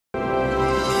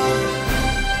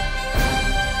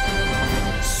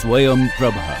Swayam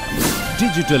Prabha.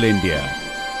 Digital India.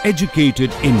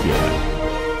 Educated India.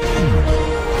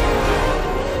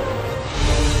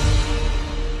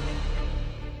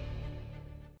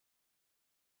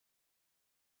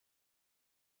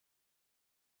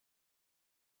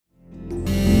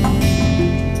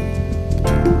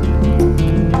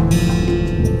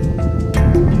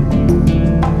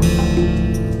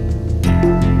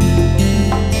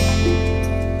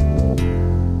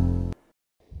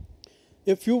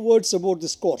 A few words about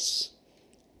this course.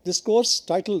 This course,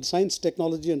 titled Science,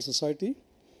 Technology and Society,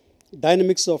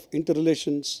 Dynamics of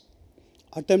Interrelations,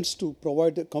 attempts to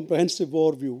provide a comprehensive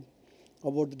overview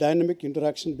about the dynamic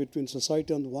interaction between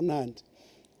society on the one hand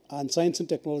and science and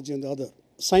technology on the other.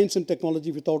 Science and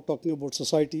technology without talking about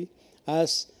society,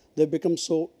 as they become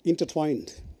so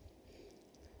intertwined.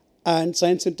 And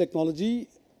science and technology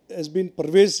has been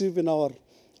pervasive in our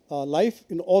life,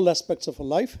 in all aspects of our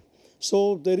life.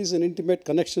 So there is an intimate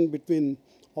connection between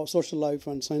our social life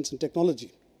and science and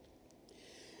technology.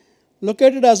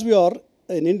 Located as we are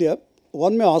in India,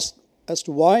 one may ask as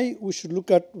to why we should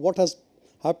look at what has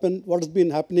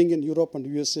been happening in Europe and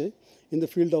USA in the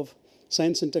field of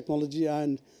science and technology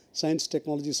and science,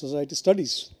 technology, society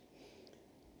studies.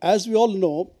 As we all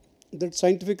know, that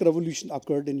scientific revolution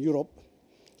occurred in Europe,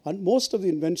 and most of the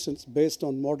inventions based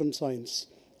on modern science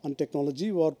and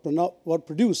technology were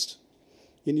produced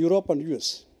in Europe and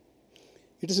US.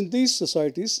 It is in these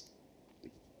societies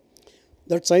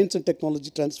that science and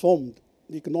technology transformed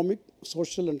the economic,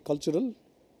 social and cultural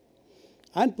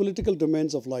and political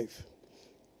domains of life.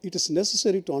 It is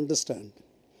necessary to understand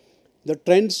the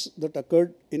trends that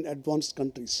occurred in advanced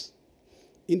countries.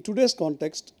 In today's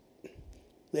context,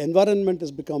 the environment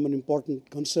has become an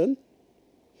important concern.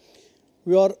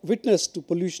 We are witness to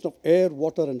pollution of air,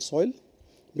 water and soil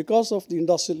because of the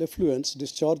industrial effluents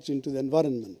discharged into the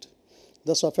environment,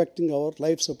 thus affecting our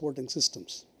life-supporting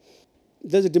systems.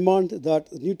 There is a demand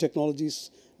that new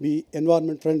technologies be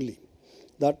environment-friendly,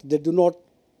 that they do not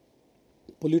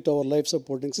pollute our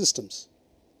life-supporting systems.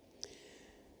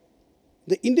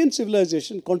 The Indian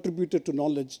civilization contributed to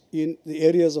knowledge in the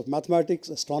areas of mathematics,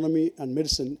 astronomy, and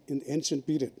medicine in the ancient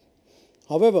period.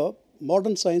 However,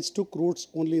 modern science took roots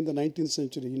only in the 19th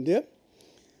century India.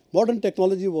 Modern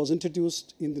technology was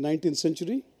introduced in the 19th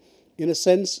century. In a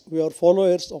sense, we are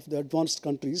followers of the advanced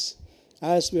countries,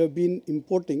 as we have been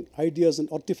importing ideas and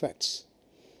artifacts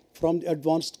from the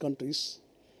advanced countries,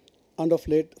 and of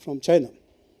late from China,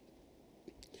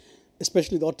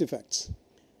 especially the artifacts.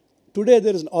 Today,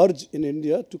 there is an urge in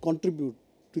India to contribute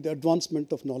to the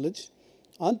advancement of knowledge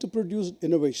and to produce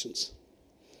innovations.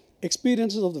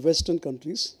 Experiences of the Western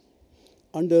countries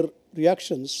under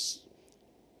reactions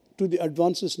to the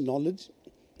advances in knowledge,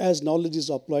 as knowledge is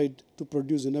applied to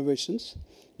produce innovations,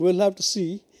 we will have to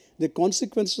see the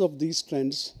consequences of these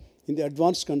trends in the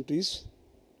advanced countries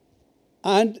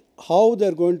and how they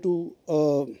are going to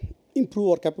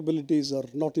improve our capabilities or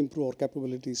not improve our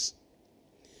capabilities.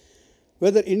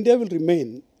 Whether India will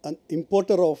remain an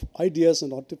importer of ideas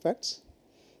and artifacts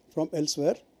from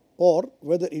elsewhere, or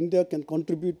whether India can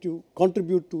contribute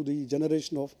to the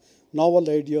generation of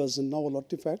novel ideas and novel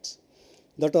artifacts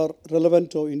that are relevant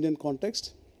to our Indian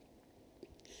context,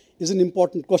 is an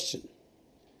important question.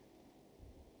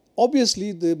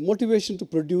 Obviously, the motivation to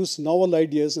produce novel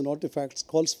ideas and artifacts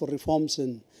calls for reforms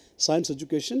in science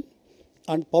education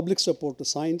and public support to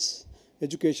science,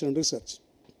 education and research.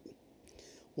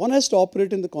 One has to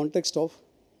operate in the context of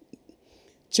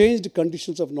changed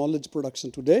conditions of knowledge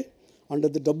production today under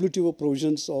the WTO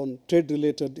provisions on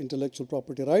trade-related intellectual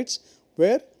property rights,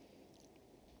 where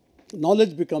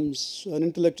knowledge becomes an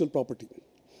intellectual property.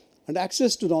 And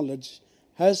access to knowledge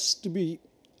has to be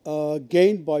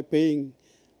gained by paying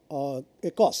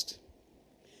a cost.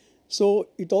 So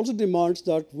it also demands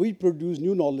that we produce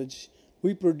new knowledge,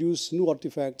 we produce new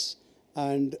artifacts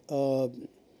and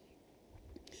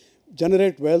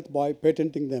generate wealth by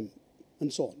patenting them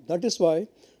and so on. That is why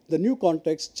the new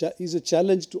context is a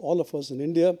challenge to all of us in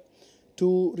India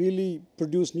to really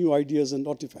produce new ideas and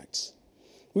artifacts.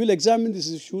 We will examine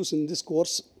these issues in this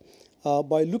course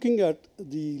by looking at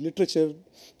the literature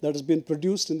that has been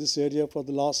produced in this area for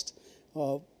the last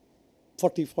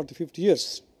 40, 50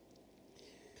 years.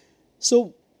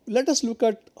 So let us look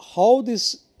at how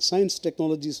these science,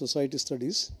 technology, society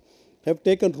studies have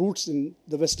taken roots in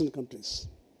the Western countries.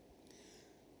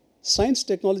 Science,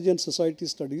 technology and society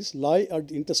studies lie at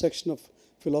the intersection of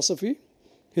philosophy,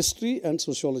 history and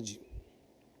sociology.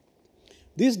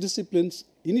 These disciplines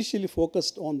initially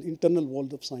focused on the internal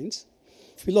world of science,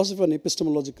 philosophy and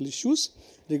epistemological issues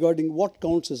regarding what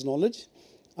counts as knowledge,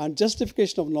 and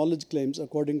justification of knowledge claims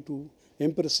according to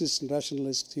empiricist and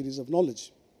rationalist theories of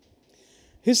knowledge.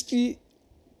 History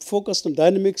focused on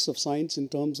dynamics of science in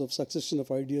terms of succession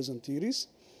of ideas and theories.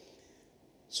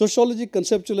 Sociology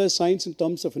conceptualized science in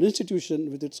terms of an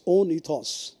institution with its own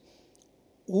ethos,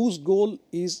 whose goal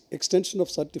is extension of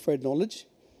certified knowledge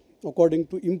according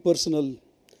to impersonal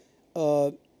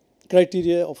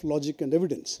criteria of logic and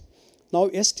evidence. Now,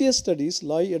 STS studies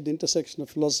lie at the intersection of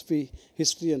philosophy,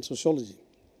 history, and sociology.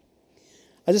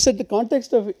 As I said, the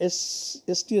context of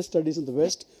STS studies in the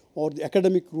West, or the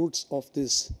academic roots of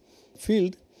this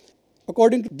field,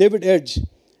 according to David Edge,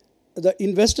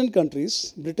 in Western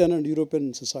countries, Britain and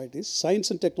European societies, science,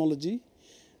 technology,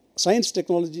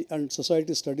 and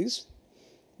society studies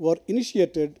were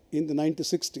initiated in the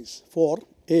 1960s for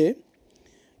A,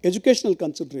 educational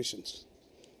considerations,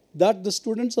 that the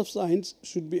students of science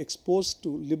should be exposed to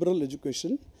liberal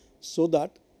education so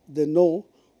that they know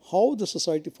how the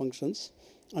society functions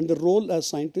and the role as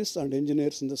scientists and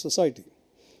engineers in the society.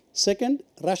 Second,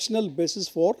 rational basis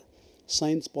for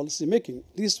science policy making.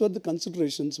 These were the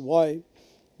considerations why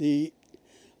the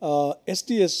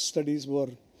STS studies were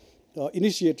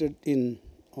initiated in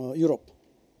Europe.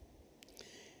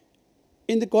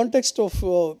 In the context of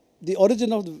the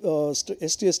origin of the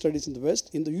STS studies in the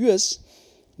West, in the US,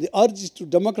 the urge is to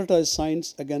democratize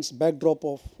science against backdrop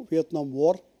of Vietnam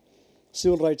War,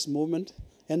 civil rights movement,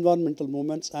 environmental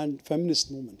movements, and feminist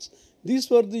movements. These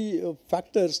were the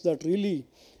factors that really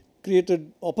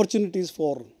created opportunities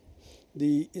for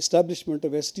the establishment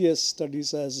of STS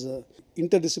studies as an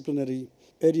interdisciplinary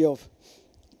area of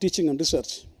teaching and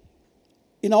research.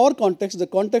 In our context, the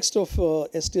context of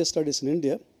STS studies in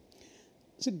India,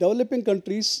 developing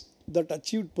countries that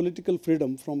achieved political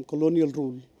freedom from colonial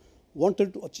rule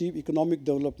wanted to achieve economic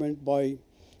development by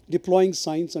deploying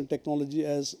science and technology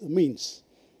as a means.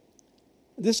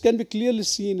 This can be clearly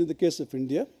seen in the case of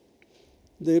India.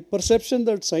 The perception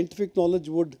that scientific knowledge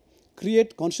would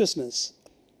create consciousness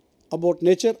about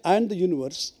nature and the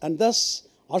universe and thus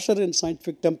usher in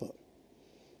scientific temper.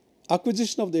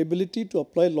 Acquisition of the ability to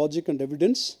apply logic and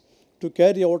evidence to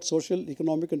carry out social,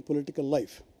 economic, and political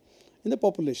life in the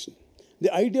population.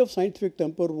 The idea of scientific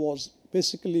temper was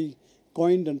basically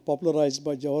coined and popularized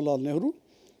by Jawaharlal Nehru,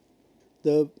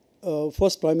 the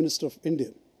first Prime Minister of India.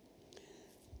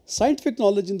 Scientific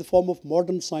knowledge in the form of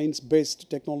modern science-based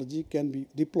technology can be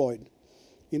deployed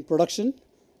in production,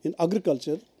 in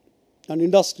agriculture, and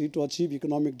industry to achieve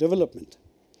economic development.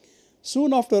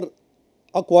 Soon after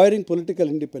acquiring political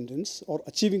independence or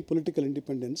achieving political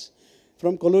independence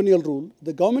from colonial rule,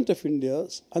 the government of India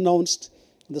announced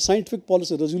the Scientific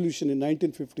Policy Resolution in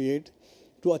 1958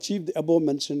 to achieve the above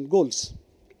mentioned goals.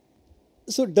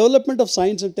 So development of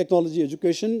science and technology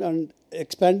education and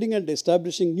expanding and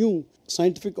establishing new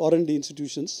scientific R&D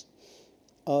institutions,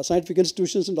 scientific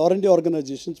institutions and R&D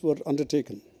organizations were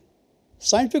undertaken.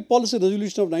 Scientific Policy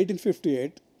Resolution of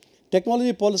 1958,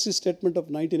 Technology Policy Statement of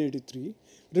 1983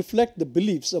 reflect the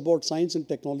beliefs about science and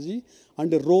technology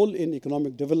and their role in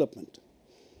economic development.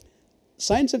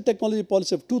 Science and Technology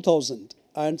Policy of 2000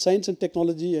 and Science and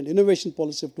Technology and Innovation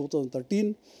Policy of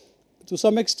 2013 to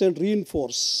some extent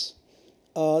reinforce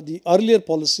the earlier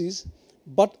policies,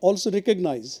 but also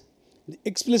recognize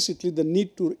explicitly the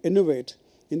need to innovate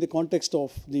in the context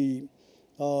of the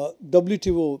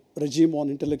WTO regime on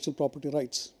intellectual property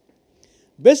rights.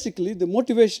 Basically, the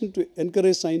motivation to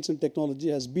encourage science and technology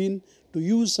has been to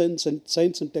use science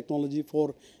and technology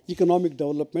for economic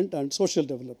development and social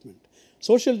development.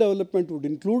 Social development would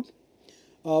include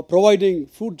providing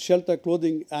food, shelter,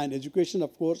 clothing, and education,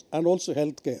 of course, and also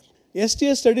healthcare.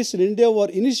 STS studies in India were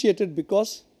initiated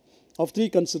because of three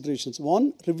considerations.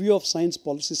 One, review of science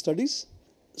policy studies,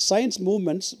 science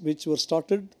movements which were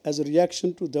started as a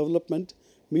reaction to development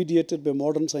mediated by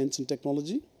modern science and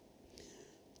technology.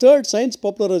 Third, science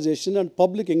popularization and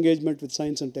public engagement with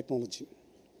science and technology.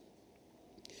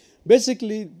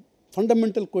 Basically,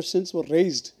 fundamental questions were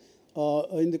raised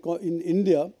in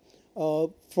India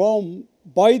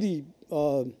by the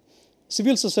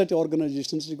civil society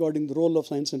organizations regarding the role of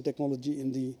science and technology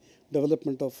in the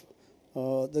development of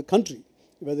the country,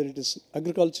 whether it is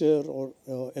agriculture or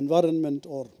environment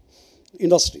or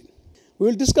industry. We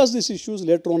will discuss these issues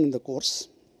later on in the course.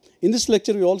 In this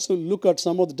lecture, we also look at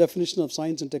some of the definitions of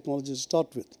science and technology to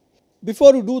start with.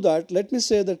 Before we do that, let me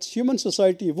say that human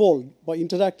society evolved by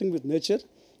interacting with nature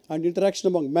and interaction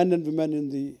among men and women in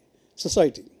the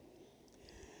society.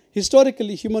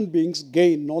 Historically, human beings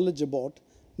gain knowledge about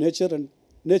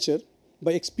nature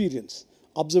by experience,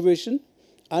 observation,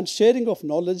 and sharing of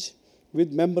knowledge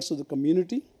with members of the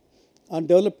community, and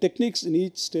develop techniques in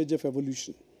each stage of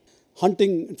evolution.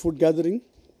 Hunting and food gathering,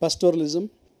 pastoralism,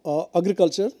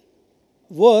 agriculture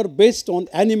were based on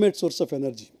animate source of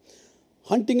energy.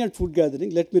 hunting and food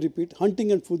gathering, let me repeat,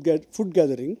 hunting and food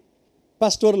gathering,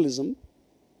 pastoralism,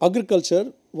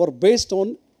 agriculture were based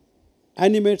on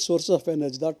animate sources of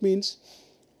energy. That means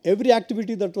every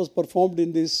activity that was performed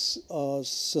in these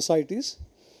societies,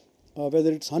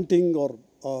 whether it's hunting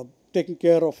or taking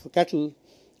care of cattle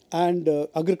and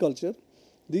agriculture,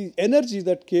 the energy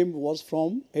that came was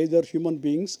from either human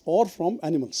beings or from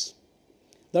animals.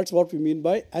 That's what we mean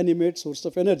by animate source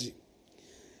of energy.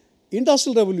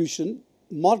 Industrial Revolution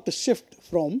marked a shift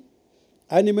from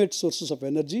animate sources of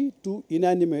energy to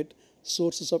inanimate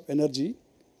sources of energy,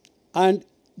 and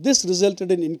this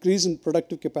resulted in increase in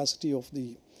productive capacity of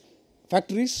the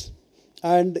factories,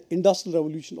 and Industrial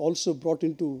Revolution also brought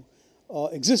into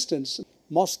existence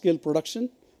mass-scale production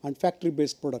and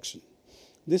factory-based production.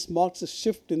 This marks a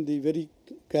shift in the very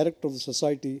character of the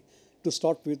society, to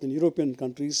start with in European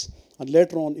countries, and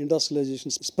later on industrialization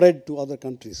spread to other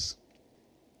countries.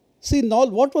 See, now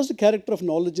what was the character of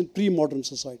knowledge in pre-modern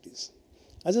societies?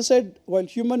 As I said, while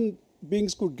human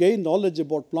beings could gain knowledge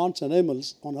about plants and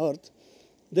animals on earth,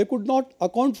 they could not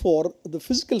account for the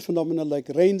physical phenomena like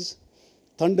rains,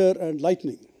 thunder, and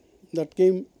lightning that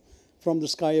came from the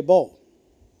sky above.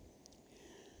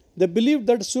 They believed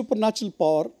that supernatural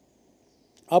power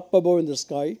up above in the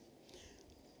sky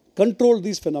controlled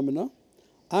these phenomena,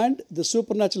 and the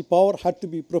supernatural power had to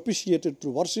be propitiated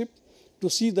through worship to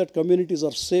see that communities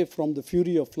are safe from the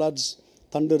fury of floods,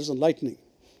 thunders, and lightning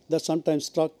that sometimes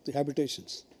struck the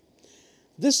habitations.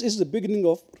 This is the beginning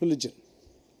of religion.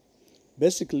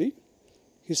 Basically,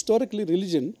 historically,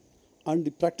 religion and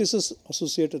the practices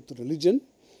associated with religion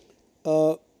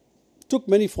took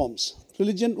many forms.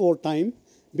 Religion over time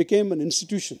became an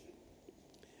institution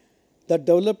that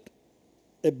developed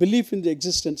a belief in the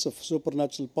existence of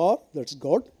supernatural power, that's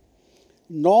God,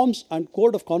 norms and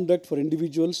code of conduct for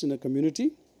individuals in a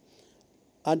community,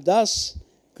 and thus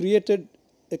created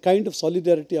a kind of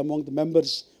solidarity among the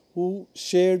members who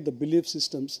shared the belief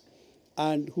systems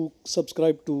and who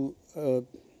subscribed to a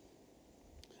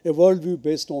worldview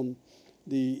based on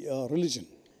the religion.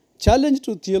 Challenge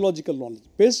to theological knowledge.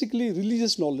 Basically,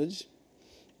 religious knowledge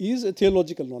is a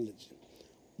theological knowledge.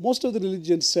 Most of the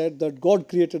religions said that God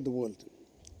created the world.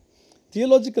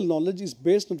 Theological knowledge is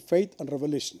based on faith and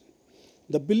revelation.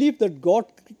 The belief that God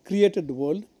created the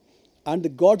world and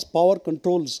that God's power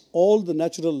controls all the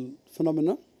natural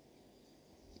phenomena,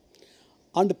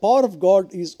 and the power of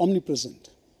God is omnipresent.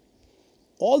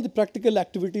 All the practical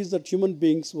activities that human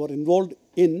beings were involved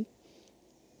in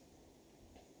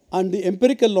and the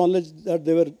empirical knowledge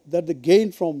that they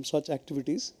gained from such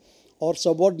activities are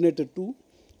subordinated to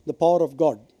the power of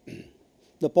God,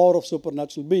 the power of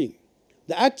supernatural being.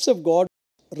 The acts of God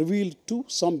revealed to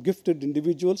some gifted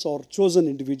individuals or chosen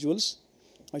individuals,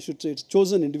 I should say it's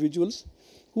chosen individuals,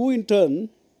 who in turn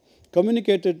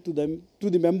communicated to them, to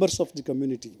the members of the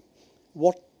community,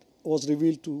 what was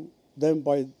revealed to them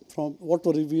by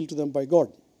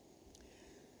God.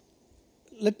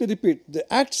 Let me repeat,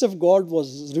 the acts of God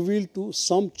was revealed to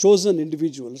some chosen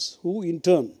individuals who in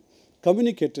turn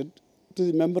communicated to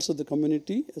the members of the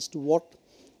community as to what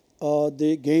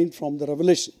they gained from the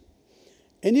revelation.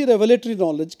 Any revelatory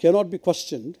knowledge cannot be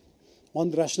questioned on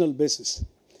the rational basis.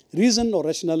 Reason or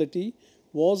rationality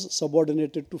was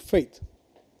subordinated to faith.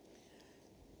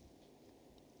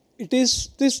 It is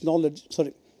this knowledge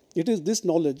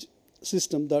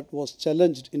system that was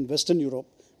challenged in Western Europe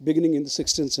beginning in the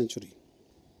 16th century.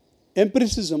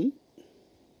 Empiricism,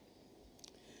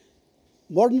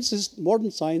 modern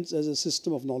science as a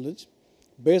system of knowledge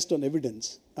based on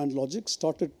evidence and logic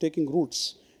started taking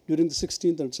roots during the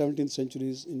 16th and 17th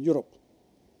centuries in Europe.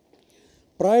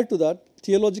 Prior to that,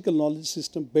 theological knowledge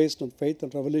system based on faith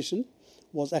and revelation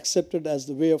was accepted as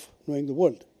the way of knowing the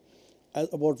world,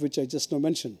 about which I just now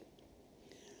mentioned.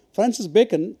 Francis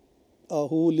Bacon,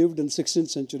 who lived in the 16th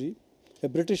century, a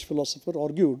British philosopher,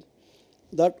 argued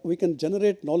that we can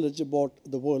generate knowledge about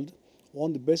the world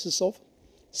on the basis of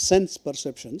sense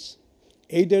perceptions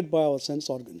aided by our sense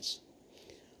organs.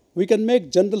 We can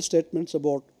make general statements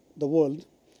about the world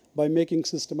by making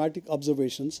systematic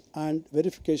observations and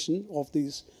verification of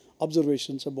these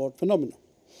observations about phenomena.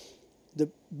 The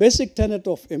basic tenet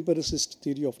of empiricist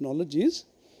theory of knowledge is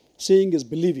seeing is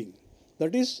believing.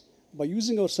 That is, by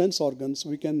using our sense organs,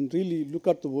 we can really look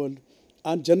at the world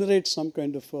and generate some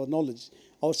kind of knowledge.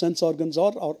 Our sense organs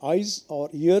are our eyes, our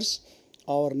ears,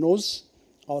 our nose,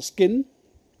 our skin,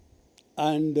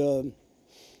 and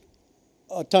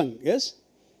our tongue, yes?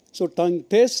 So tongue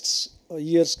tastes,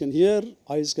 ears can hear,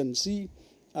 eyes can see,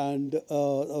 and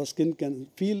our skin can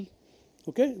feel.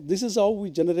 Okay, this is how we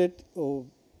generate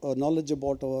knowledge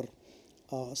about our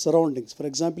surroundings. For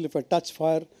example, if I touch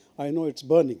fire, I know it's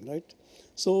burning, right?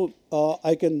 So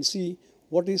I can see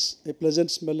what is a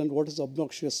pleasant smell and what is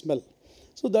obnoxious smell.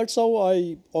 So that's how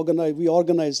we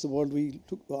organize the world, we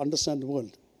understand the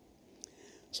world.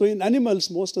 So in animals,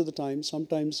 most of the time,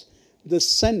 sometimes the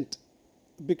scent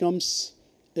becomes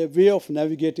a way of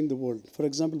navigating the world. For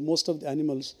example, most of the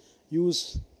animals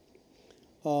use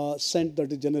scent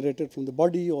that is generated from the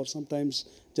body or sometimes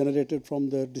generated from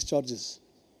their discharges.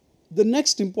 The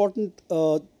next important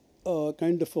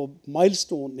kind of a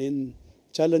milestone in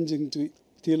challenging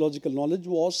theological knowledge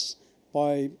was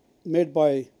made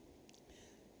by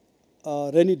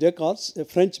René Descartes, a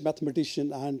French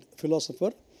mathematician and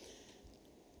philosopher.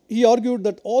 He argued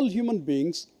that all human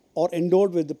beings are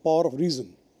endowed with the power of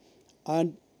reason,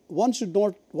 and one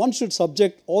should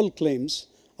subject all claims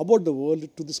about the world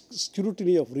to the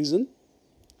scrutiny of reason,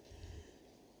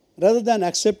 rather than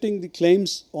accepting the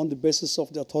claims on the basis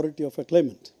of the authority of a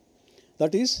claimant.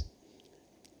 That is,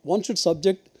 one should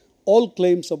subject all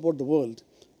claims about the world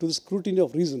to the scrutiny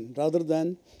of reason, rather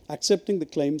than accepting the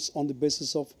claims on the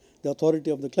basis of the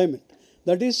authority of the claimant.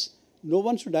 That is, no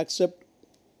one should accept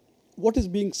what is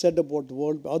being said about the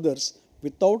world by others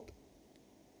without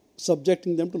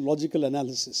subjecting them to logical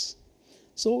analysis.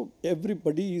 So every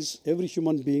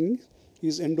human being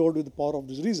is endowed with the power of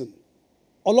this reason.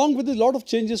 Along with it, a lot of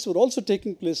changes were also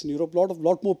taking place in Europe.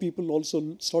 Lot more people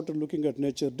also started looking at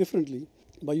nature differently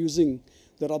by using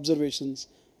their observations,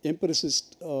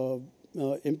 empirical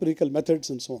methods,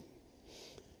 and so on.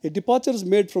 A departure is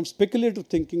made from speculative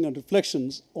thinking and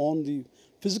reflections on the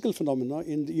physical phenomena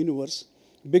in the universe,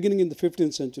 beginning in the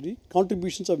 15th century.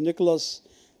 Contributions of Nicolaus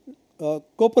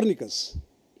Copernicus,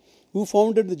 who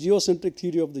founded the geocentric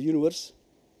theory of the universe.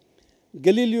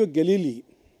 Galileo Galilei,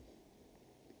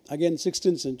 again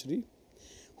 16th century,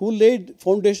 who laid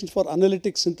foundations for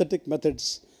analytic synthetic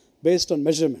methods based on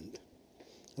measurement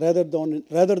rather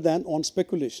than on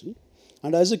speculation.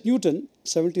 And Isaac Newton,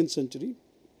 17th century,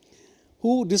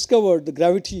 who discovered the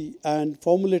gravity and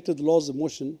formulated the laws of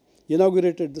motion,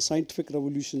 inaugurated the scientific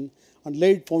revolution, and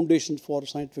laid foundations for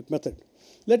scientific method.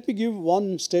 Let me give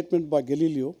one statement by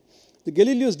Galileo. The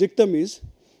Galileo's dictum is,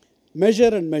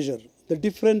 measure and measure, the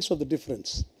difference of the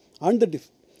difference, and the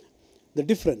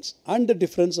difference and the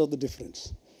difference of the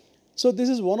difference. So this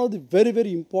is one of the very,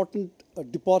 very important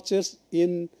departures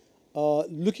in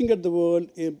looking at the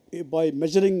world by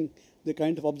measuring the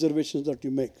kind of observations that you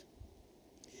make.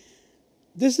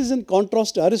 This is in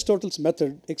contrast to Aristotle's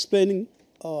method of explaining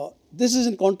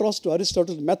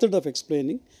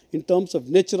in terms of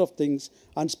nature of things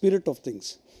and spirit of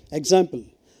things.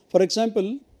 For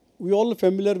example, we all are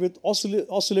familiar with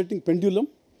oscillating pendulum,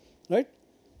 right?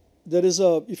 There is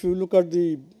if you look at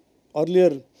the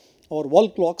earlier or wall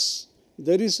clocks,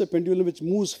 there is a pendulum which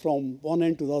moves from one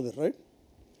end to the other, right?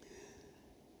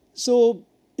 So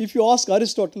if you ask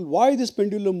Aristotle why this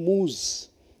pendulum moves,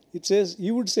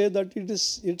 he would say that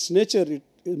its nature, it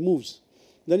moves.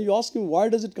 Then you ask him why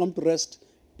does it come to rest,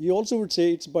 he also would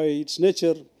say it's by its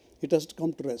nature it has to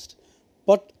come to rest.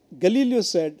 But Galileo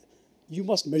said you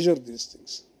must measure these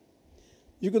things.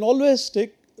 You can always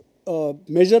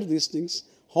measure these things,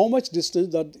 how much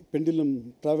distance that the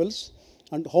pendulum travels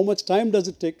and how much time does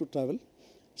it take to travel.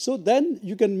 So then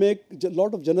you can make a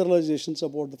lot of generalizations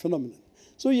about the phenomenon.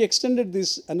 So he extended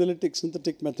this analytic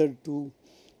synthetic method to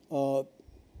the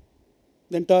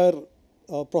entire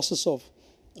process of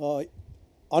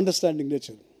understanding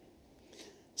nature.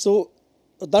 So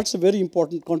that's a very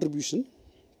important contribution.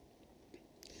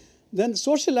 Then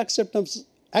social acceptance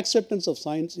of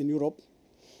science in Europe.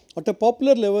 At a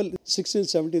popular level,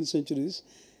 16th, 17th centuries,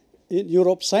 in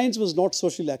Europe, science was not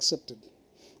socially accepted.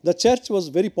 The church was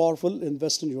very powerful in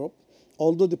Western Europe,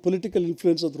 although the political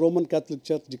influence of the Roman Catholic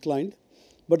Church declined.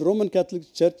 But the Roman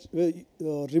Catholic Church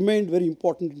remained very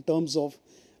important in terms of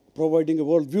providing a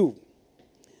worldview.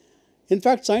 In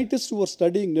fact, scientists who were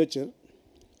studying nature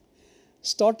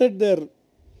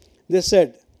they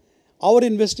said, our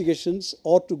investigations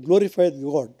ought to glorify the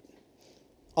God.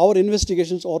 Our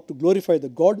investigations ought to glorify the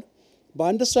God. By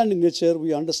understanding nature,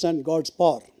 we understand God's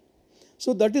power.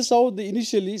 So that is how they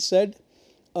initially said,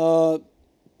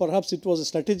 perhaps it was a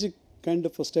strategic kind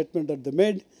of a statement that they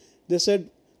made. They said,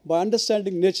 by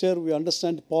understanding nature, we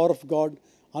understand the power of God,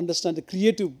 understand the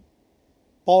creative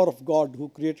power of God who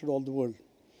created all the world.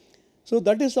 So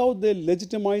that is how they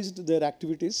legitimized their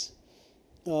activities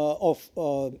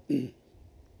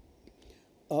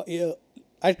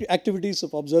activities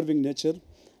of observing nature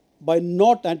by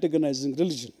not antagonizing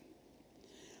religion.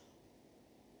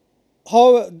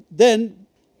 However, then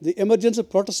the emergence of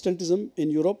Protestantism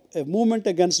in Europe, a movement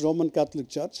against Roman Catholic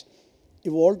Church,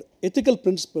 evolved ethical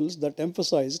principles that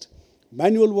emphasized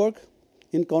manual work,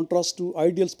 in contrast to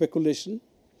ideal speculation.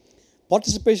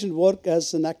 Participation work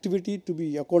as an activity to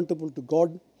be accountable to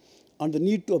God, and the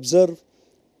need to observe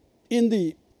in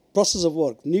the process of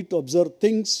work, need to observe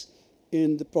things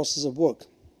in the process of work.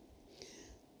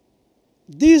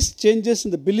 These changes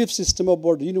in the belief system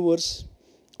about the universe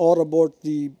or about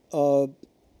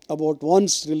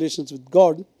one's relations with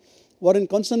God were in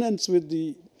consonance with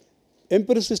the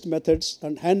empiricist methods,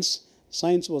 and hence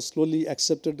science was slowly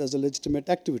accepted as a legitimate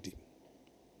activity.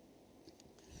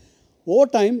 Over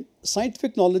time,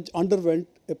 scientific knowledge underwent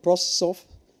a process of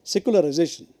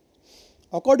secularization,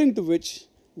 according to which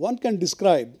one can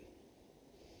describe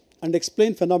and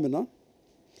explain phenomena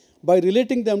by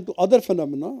relating them to other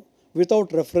phenomena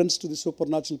without reference to the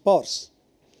supernatural powers.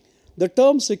 The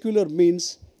term secular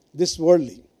means this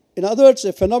worldly. In other words,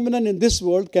 a phenomenon in this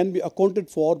world can be accounted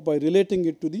for by relating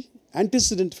it to the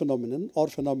antecedent phenomenon or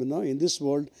phenomena in this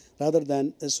world rather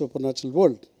than a supernatural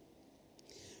world.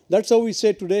 That's how we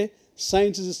say today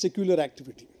science is a secular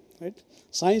activity. Right?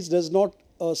 Science does not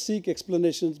seek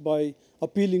explanations by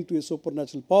appealing to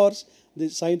supernatural powers. The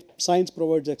science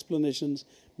provides explanations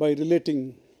by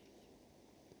relating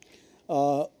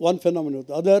one phenomenon with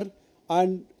the other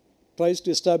and tries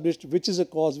to establish which is a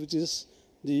cause, which is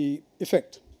the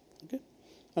effect. Okay?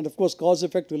 And of course,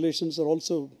 cause-effect relations are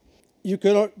also, you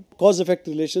cannot cause-effect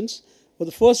relations, but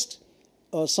the first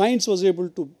science was able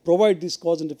to provide these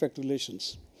cause and effect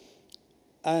relations.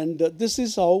 And this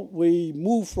is how we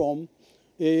move from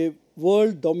a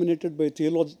world dominated by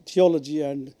theology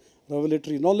and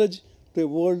revelatory knowledge to a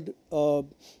world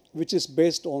which is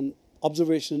based on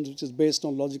observations, which is based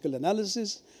on logical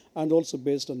analysis, and also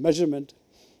based on measurement,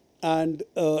 and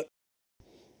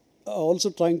also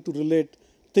trying to relate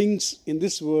things in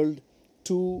this world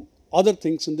to other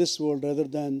things in this world rather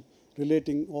than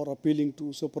relating or appealing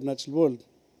to supernatural world.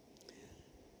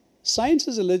 Science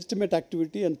is a legitimate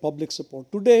activity and public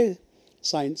support. Today,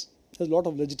 science has a lot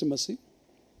of legitimacy.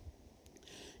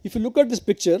 If you look at this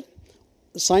picture,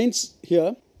 science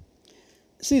here,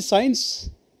 see,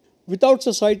 science, without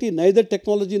society, neither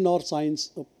technology nor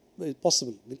science is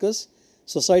possible, because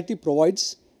society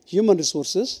provides human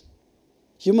resources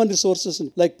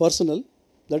like personnel,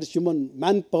 that is human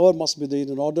manpower must be there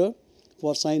in order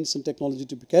for science and technology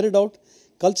to be carried out,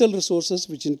 cultural resources,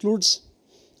 which includes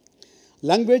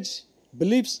language,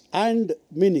 beliefs, and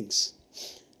meanings.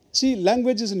 See,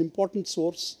 language is an important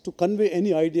source to convey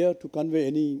any idea, to convey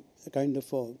any kind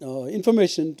of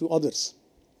information to others.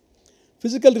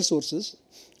 Physical resources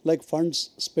like funds,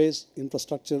 space,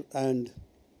 infrastructure, and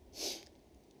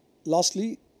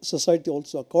lastly, society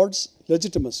also accords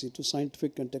legitimacy to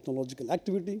scientific and technological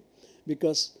activity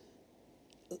because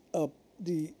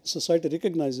the society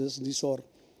recognizes these are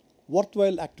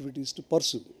worthwhile activities to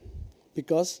pursue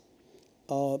because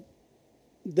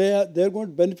they're going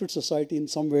to benefit society in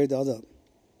some way or the other.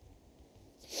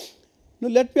 Now,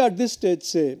 let me at this stage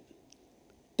say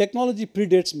technology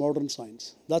predates modern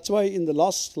science. That's why in the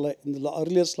last slide, in the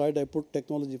earlier slide, I put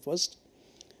technology first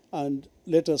and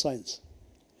later science.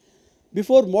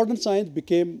 Before modern science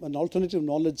became an alternative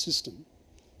knowledge system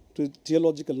to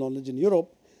theological knowledge in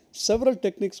Europe, several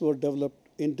techniques were developed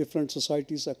in different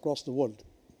societies across the world.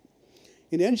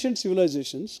 In ancient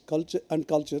civilizations and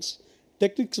cultures,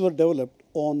 techniques were developed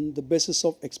on the basis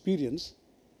of experience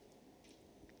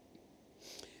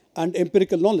and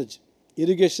empirical knowledge.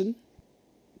 Irrigation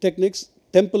techniques,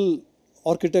 temple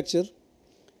architecture,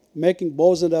 making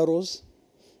bows and arrows,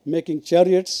 making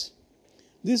chariots.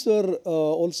 These were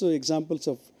also examples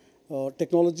of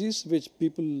technologies which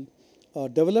people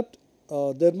developed.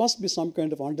 There must be some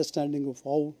kind of understanding of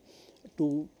how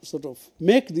to sort of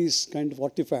make these kind of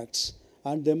artifacts,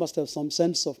 and they must have some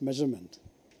sense of measurement.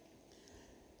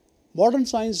 Modern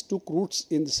science took roots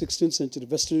in the 16th century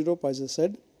Western Europe, as I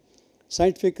said.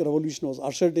 Scientific revolution was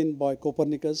ushered in by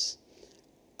Copernicus,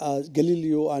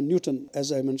 Galileo, and Newton,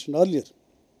 as I mentioned earlier.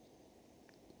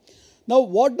 Now,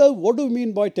 what do we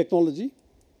mean by technology?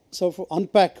 So, to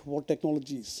unpack what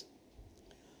technology is.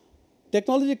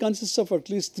 Technology consists of at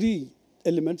least three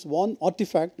elements. One,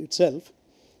 artifact itself,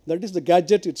 that is the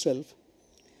gadget itself.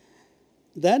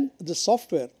 Then the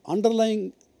software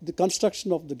underlying the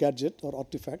construction of the gadget or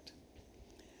artifact.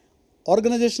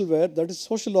 Organizational ware, that is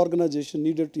social organization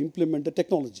needed to implement the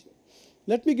technology.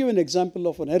 Let me give an example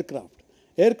of an aircraft.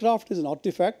 Aircraft is an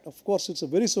artifact. Of course, it's a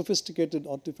very sophisticated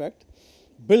artifact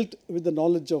built with the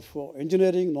knowledge of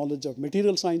engineering, knowledge of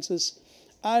material sciences,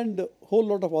 and a whole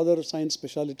lot of other science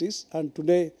specialties. And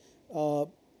today,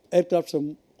 aircrafts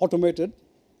are automated.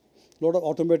 A lot of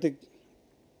automatic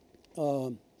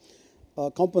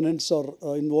components are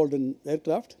involved in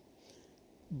aircraft.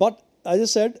 But as I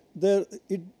said,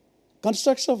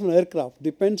 construction of an aircraft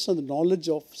depends on the knowledge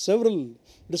of several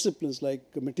disciplines like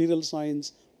material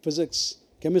science, physics,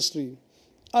 chemistry,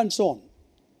 and so on.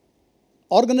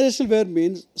 Organizational wear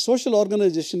means social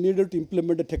organization needed to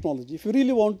implement the technology. If you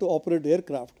really want to operate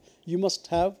aircraft, you must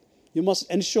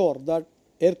ensure that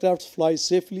aircrafts fly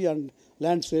safely and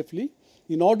land safely.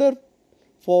 In order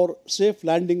for safe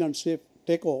landing and safe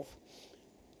takeoff,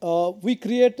 we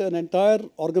create an entire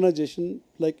organization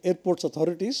like airports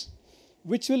authorities,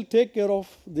 which will take care of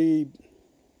the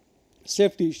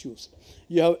safety issues.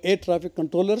 You have air traffic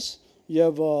controllers, you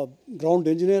have ground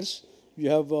engineers, you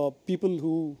have people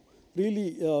who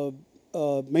really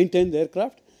maintain the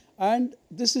aircraft, and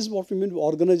this is what we mean by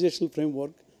organizational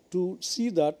framework to see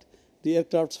that the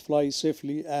aircrafts fly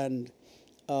safely and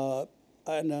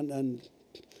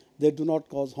they do not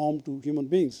cause harm to human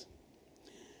beings.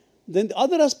 Then the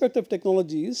other aspect of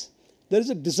technology is there is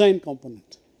a design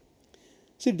component.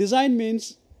 See, design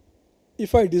means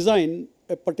if I design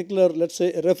a particular, let's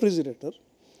say, a refrigerator,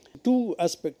 two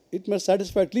aspects. It must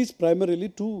satisfy at least primarily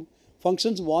two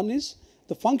functions. One is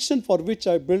the function for which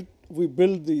we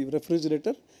build the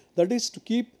refrigerator, that is to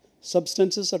keep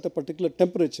substances at a particular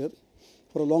temperature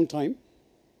for a long time.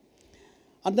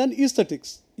 And then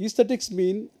aesthetics. Aesthetics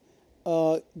mean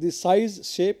the size,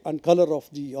 shape, and color of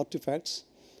the artifacts.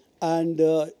 And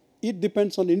it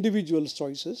depends on individuals'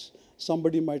 choices.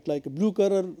 Somebody might like a blue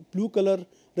color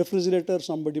refrigerator,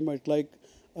 somebody might like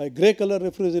a gray color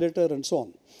refrigerator, and so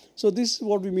on. So this is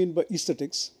what we mean by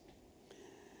aesthetics.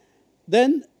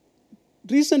 Then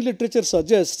recent literature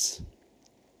suggests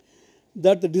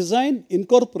that the design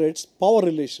incorporates power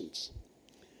relations,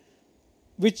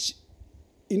 which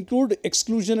include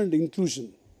exclusion and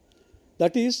inclusion.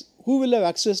 That is, who will have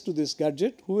access to this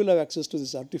gadget, who will have access to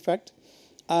this artifact,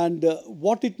 and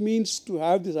what it means to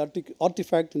have this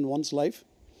artifact in one's life,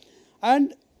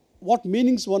 and what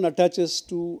meanings one attaches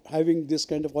to having this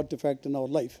kind of artifact in our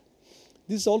life.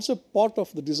 This is also part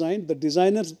of the design. The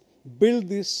designers build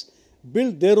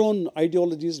their own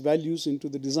ideologies, values into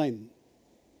the design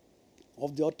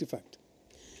of the artifact.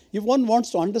 If one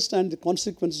wants to understand the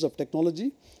consequences of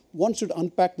technology, one should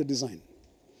unpack the design.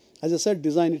 As I said,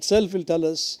 design itself will tell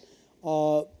us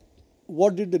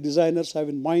what did the designers have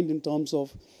in mind in terms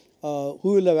of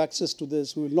who will have access to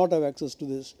this, who will not have access to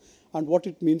this, and what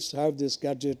it means to have this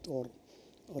gadget or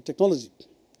technology.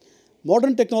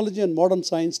 Modern technology and modern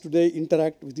science today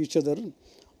interact with each other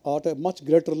at a much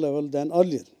greater level than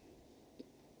earlier.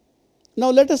 Now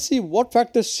let us see what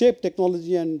factors shape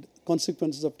technology and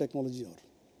consequences of technology are.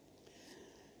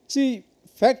 See,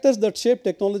 factors that shape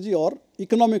technology are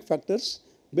economic factors.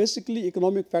 Basically,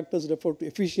 economic factors refer to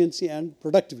efficiency and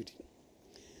productivity.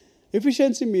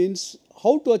 Efficiency means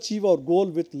how to achieve our goal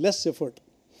with less effort,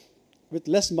 with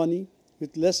less money,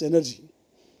 with less energy.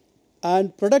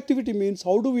 And productivity means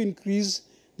how do we increase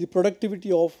the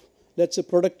productivity of, let's say,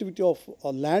 productivity of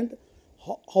land.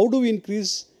 How do we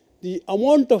increase the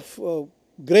amount of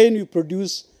grain you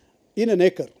produce in an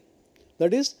acre?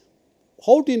 That is,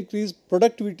 how to increase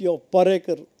productivity of per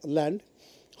acre land,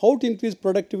 how to increase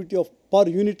productivity of per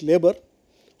unit labor,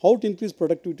 how to increase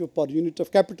productivity of per unit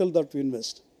of capital that we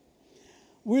invest.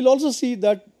 We will also see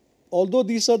that although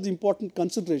these are the important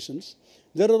considerations,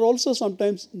 there are also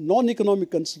sometimes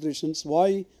non-economic considerations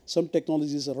why some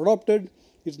technologies are adopted.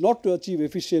 It's not to achieve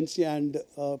efficiency and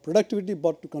productivity,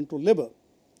 but to control labor.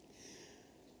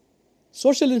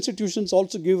 Social institutions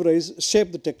also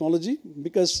shape the technology,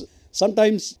 because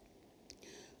sometimes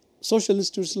social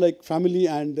institutions like family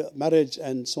and marriage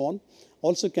and so on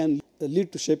also can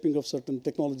lead to shaping of certain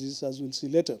technologies, as we'll see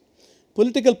later.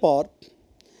 Political power.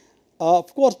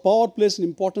 Of course, power plays an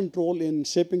important role in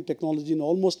shaping technology in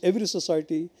almost every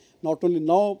society, not only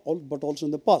now, but also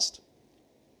in the past.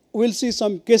 We'll see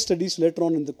some case studies later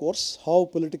on in the course, how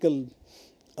political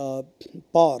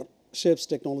power shapes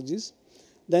technologies.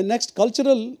 Then next,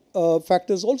 cultural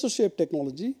factors also shape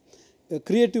technology.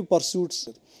 Creative pursuits,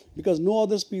 because no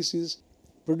other species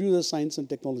produces science and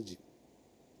technology.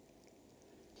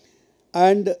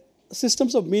 And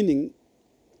systems of meaning,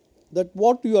 that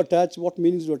what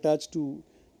meanings you attach to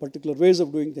particular ways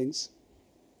of doing things.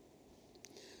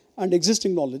 And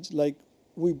existing knowledge, like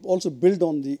we also build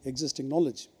on the existing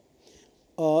knowledge.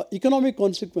 Economic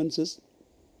consequences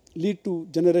lead to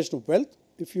generation of wealth.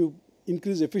 If you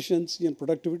increase efficiency and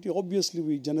productivity, obviously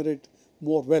we generate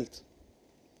more wealth.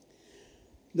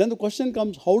 Then the question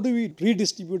comes, how do we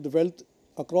redistribute the wealth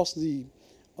across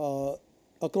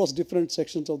different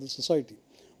sections of the society?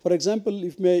 For example,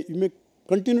 you may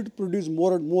continue to produce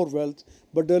more and more wealth,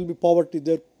 but there will be poverty.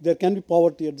 There can be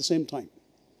poverty at the same time.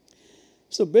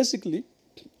 So basically,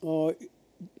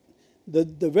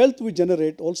 the wealth we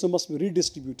generate also must be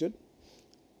redistributed.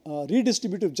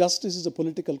 Redistributive justice is a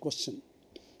political question.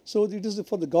 So it is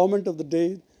for the government of the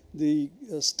day, the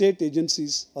state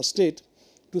agencies or state,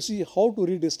 to see how to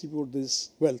redistribute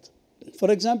this wealth.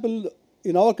 For example,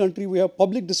 in our country, we have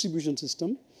public distribution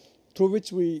system through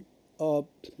which we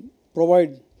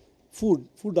provide food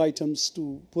items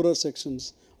to poorer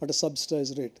sections at a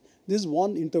subsidized rate. This is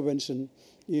one intervention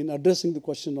in addressing the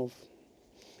question of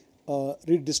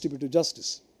redistributive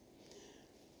justice.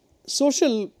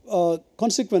 Social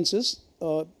consequences,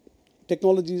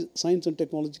 technology, science and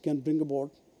technology can bring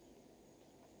about.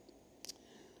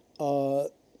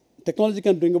 Technology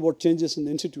can bring about changes in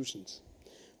the institutions.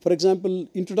 For example,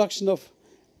 introduction of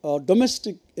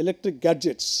domestic electric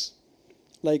gadgets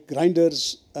like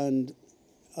grinders and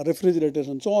refrigerators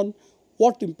and so on.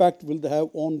 What impact will they have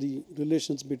on the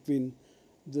relations between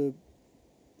the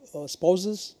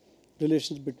spouses,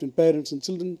 relations between parents and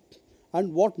children,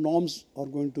 and what norms are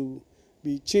going to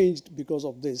be changed because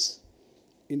of this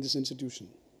in this institution.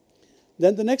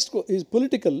 Then the next is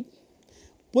political.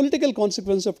 Political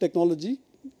consequences of technology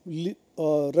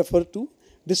refer to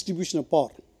distribution of power.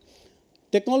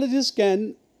 Technologies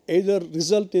can either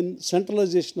result in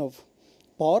centralization of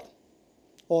power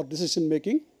or decision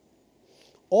making,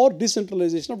 or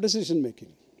decentralization of decision making.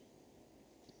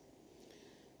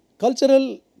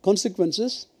 Cultural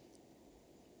consequences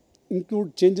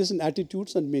include changes in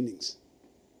attitudes and meanings.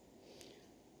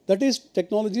 That is,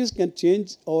 technologies can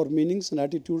change our meanings and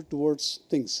attitude towards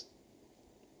things.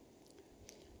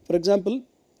 For example,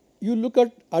 you look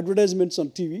at advertisements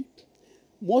on TV,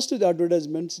 most of the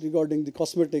advertisements regarding the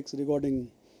cosmetics, regarding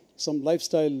some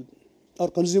lifestyle or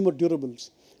consumer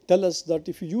durables, tell us that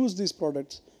if you use these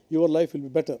products, your life will be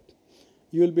better.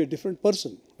 You will be a different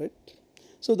person, right?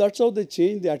 So that's how they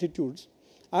change the attitudes.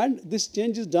 And this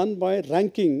change is done by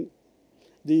ranking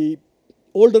the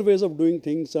older ways of doing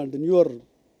things and the newer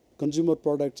consumer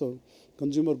products or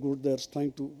consumer goods they're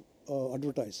trying to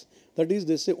advertise. That is,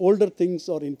 they say older things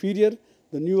are inferior,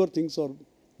 the newer things are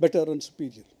better and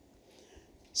superior.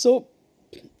 So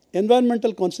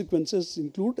environmental consequences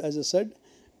include, as I said,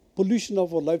 pollution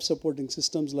of our life-supporting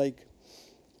systems like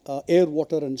air,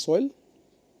 water, and soil,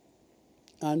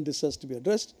 and this has to be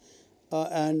addressed.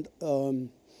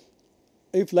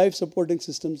 If life-supporting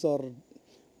systems are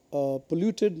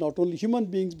polluted, not only human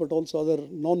beings but also other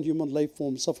non-human life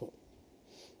forms suffer.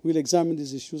 We'll examine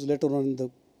these issues later on in the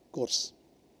course.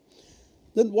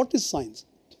 Then what is science?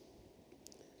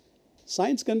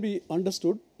 Science can be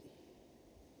understood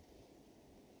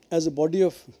as a body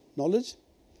of knowledge,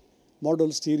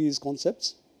 models, theories,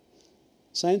 concepts.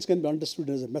 Science can be understood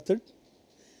as a method.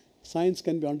 Science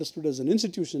can be understood as an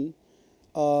institution.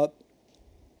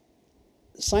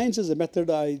 Science is a method,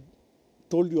 I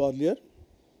told you earlier,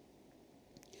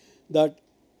 that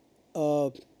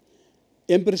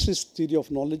empiricist theory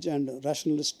of knowledge and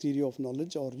rationalist theory of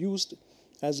knowledge are used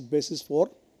as a basis for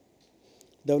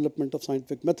development of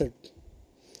scientific method.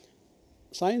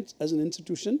 Science as an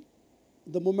institution,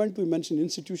 the moment we mention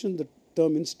institution, the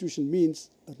term institution means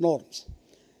norms.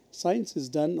 Science is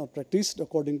done or practiced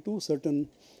according to certain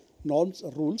norms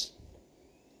or rules,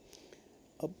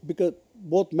 because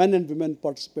both men and women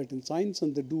participate in science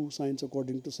and they do science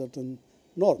according to certain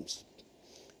norms.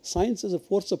 Science as a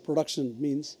force of production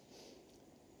means,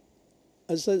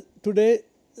 as I said, today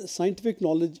scientific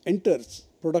knowledge enters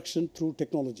production through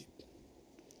technology.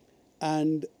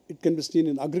 And it can be seen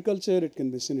in agriculture, it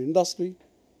can be seen in industry.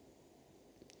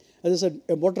 As I said,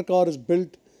 a motor car is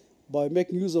built by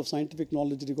making use of scientific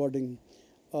knowledge regarding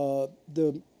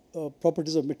the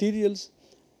properties of materials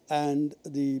and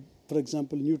for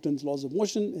example, Newton's laws of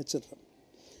motion, etc.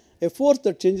 A force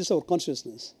that changes our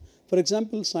consciousness. For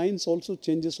example, science also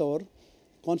changes our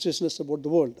consciousness about the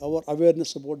world, our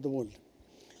awareness about the world.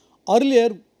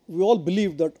 Earlier, we all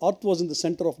believed that Earth was in the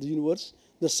center of the universe.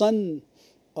 The sun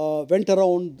went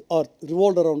around Earth,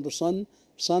 revolved around the sun.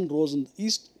 Sun rose in the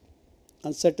east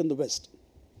and set in the west.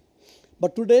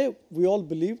 But today, we all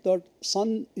believe that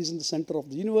sun is in the center of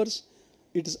the universe.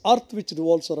 It is Earth which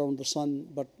revolves around the sun,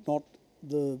 but not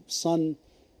the sun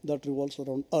that revolves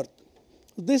around Earth.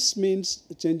 This means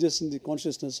changes in the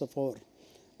consciousness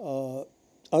of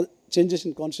changes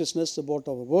in consciousness about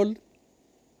our world.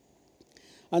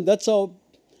 And that's how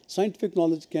scientific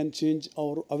knowledge can change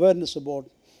our awareness about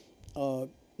the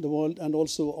world and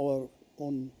also our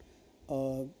own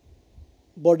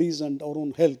bodies and our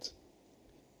own health.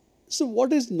 So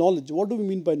what is knowledge? What do we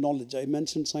mean by knowledge? I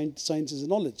mentioned science is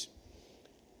knowledge.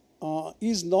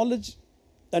 Is knowledge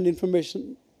and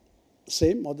information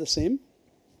same or the same?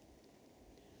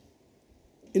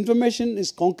 Information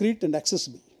is concrete and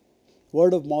accessible.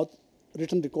 Word of mouth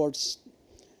written records.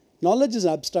 Knowledge is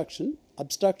abstraction.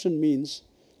 Abstraction means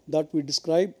that we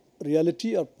describe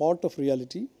reality or part of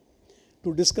reality.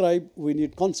 To describe, we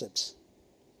need concepts.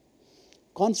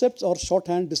 Concepts are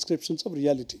shorthand descriptions of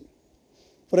reality.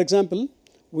 For example,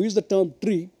 we use the term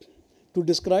tree to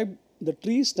describe the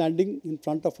tree standing in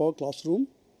front of our classroom.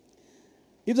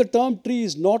 If the term tree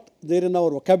is not there in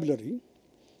our vocabulary,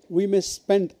 we may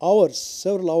spend hours,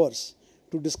 several hours,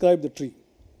 to describe the tree.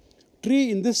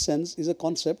 Tree in this sense is a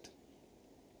concept.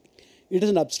 It is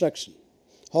an abstraction.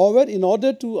 However, in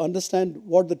order to understand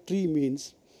what the tree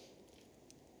means,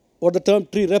 what the term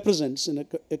tree represents in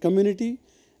a community,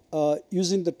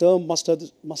 using the term must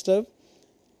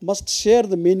share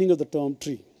the meaning of the term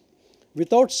tree.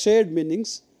 Without shared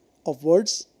meanings of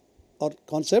words or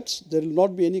concepts, there will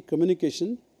not be any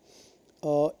communication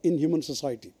in human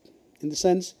society. In the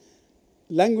sense,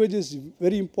 language is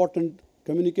very important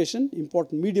communication,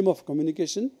 important medium of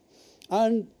communication,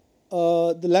 and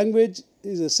the language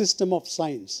is a system of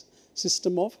signs.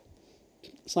 System of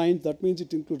signs, that means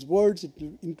it includes words, it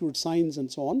includes signs,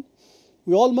 and so on.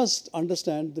 We all must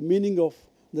understand the meaning of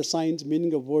the signs,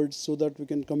 meaning of words, so that we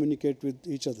can communicate with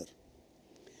each other.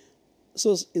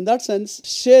 So in that sense,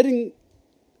 sharing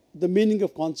the meaning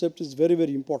of concepts is very,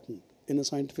 very important in a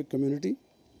scientific community.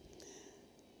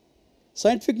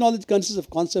 Scientific knowledge consists of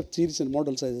concepts, theories, and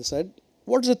models, as I said.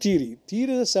 What is a theory?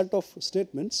 Theory is a set of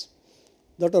statements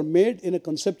that are made in a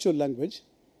conceptual language.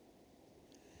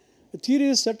 A theory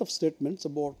is a set of statements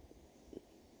about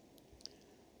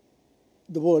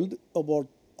the world, about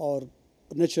our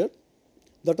nature,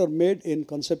 that are made in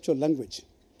conceptual language,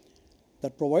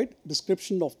 that provide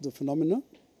description of the phenomena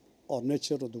or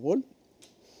nature of the world.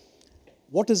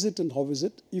 What is it and how is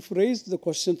it? If raised the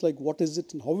questions like what is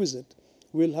it and how is it,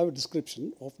 we will have a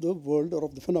description of the world or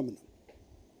of the phenomena.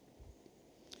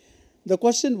 The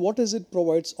question what is it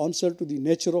provides answer to the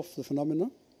nature of the phenomena,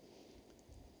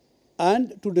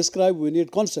 and to describe we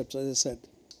need concepts, as I said.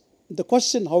 The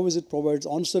question how is it provides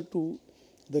answer to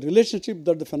the relationship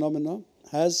that the phenomenon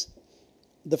has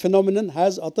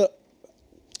other.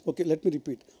 Okay, let me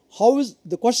repeat.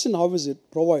 The question how is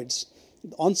it provides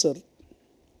the answer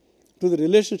to the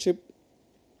relationship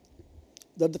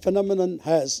that the phenomenon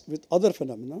has with other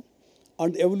phenomena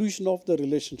and the evolution of the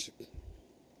relationship.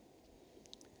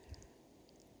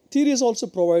 Theories also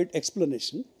provide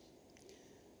explanation.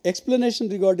 Explanation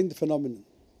regarding the phenomenon.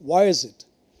 Why is it?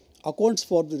 Accounts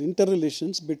for the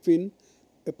interrelations between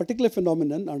a particular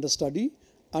phenomenon under study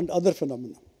and other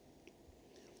phenomena.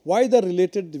 Why they are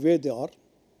related the way they are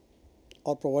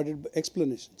provided by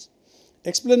explanations.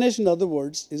 Explanation, in other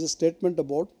words, is a statement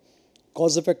about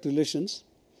cause-effect relations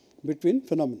between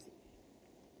phenomena.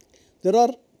 There are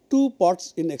two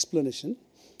parts in explanation.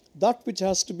 That which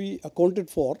has to be accounted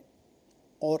for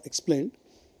or explained,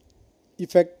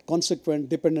 effect, consequent,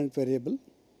 dependent variable,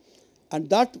 and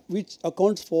that which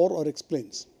accounts for or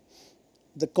explains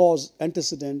the cause,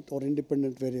 antecedent, or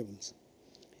independent variables.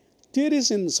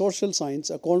 Theories in social science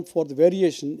account for the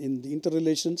variation in the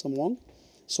interrelations among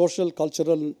social,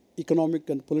 cultural, economic,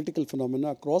 and political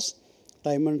phenomena across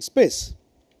time and space.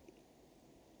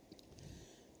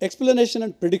 Explanation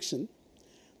and prediction.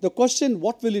 The question,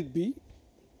 what will it be,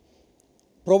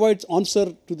 provides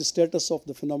answer to the status of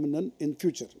the phenomenon in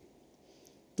future.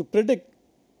 To predict,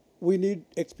 we need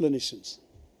explanations.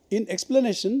 In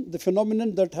explanation, the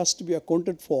phenomenon that has to be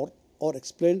accounted for or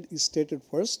explained is stated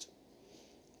first,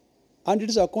 and it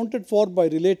is accounted for by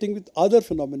relating with other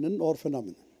phenomenon or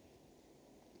phenomena.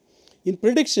 In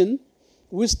prediction,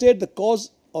 we state the cause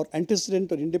or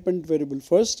antecedent or independent variable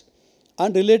first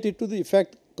and relate it to the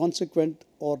effect, consequent,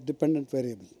 or dependent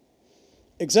variable.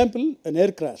 Example, an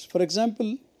air crash. For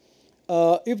example,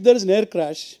 if there is an air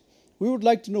crash, we would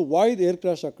like to know why the air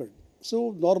crash occurred.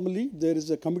 So normally there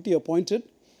is a committee appointed.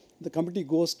 The committee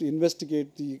goes to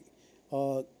investigate the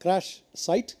crash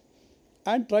site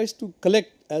and tries to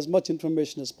collect as much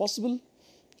information as possible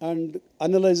and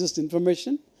analyzes the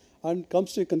information and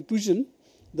comes to a conclusion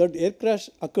that the air crash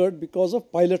occurred because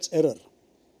of pilot's error.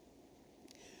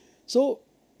 So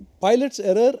pilot's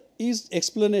error is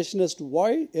explanation as to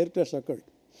why air crash occurred.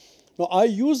 Now I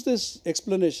use this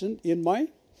explanation in my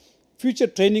future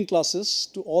training classes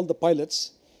to all the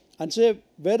pilots and say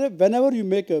whenever you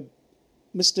make a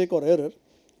mistake or error,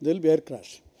 there will be air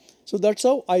crash. So that's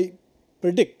how I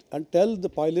predict and tell the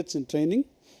pilots in training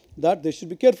that they should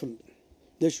be careful.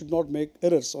 They should not make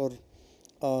errors or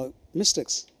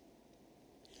mistakes.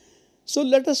 So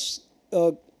let us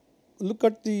look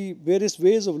at the various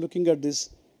ways of looking at this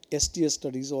STS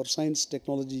studies or science,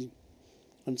 technology,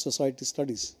 and society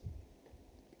studies.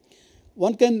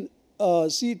 One can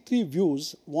see three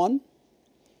views. One,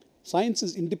 Science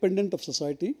is independent of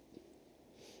society.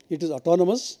 It is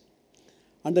autonomous.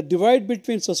 And the divide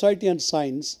between society and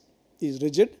science is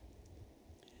rigid.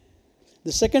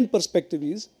 The second perspective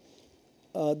is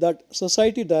that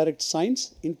society directs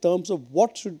science in terms of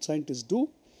what should scientists do,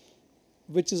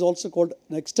 which is also called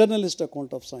an externalist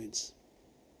account of science,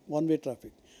 one-way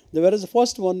traffic. Whereas the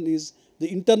first one is the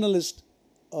internalist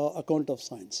account of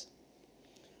science.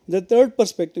 The third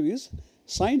perspective is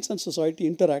science and society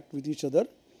interact with each other.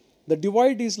 The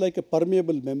divide is like a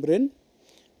permeable membrane.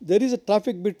 There is a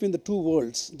traffic between the two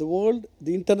worlds,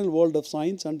 the internal world of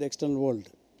science and the external world.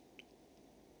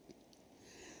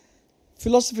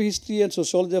 Philosophy, history, and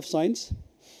sociology of science.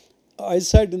 I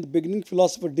said in the beginning,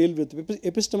 philosophers deal with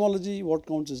epistemology, what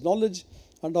counts as knowledge,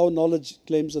 and how knowledge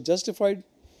claims are justified.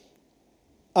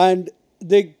 And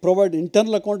they provide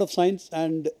internal account of science,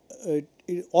 and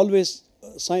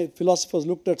philosophers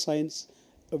looked at science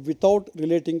without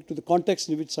relating to the context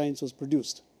in which science was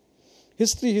produced.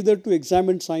 History hitherto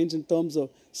examined science in terms of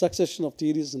succession of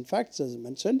theories and facts, as I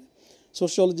mentioned.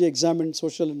 Sociology examined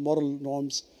social and moral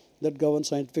norms that govern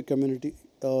scientific community.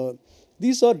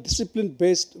 These are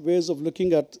discipline-based ways of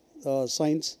looking at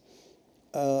science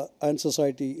and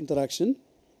society interaction.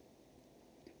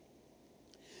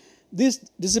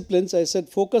 These disciplines, I said,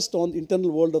 focused on the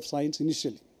internal world of science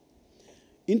initially.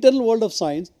 Internal world of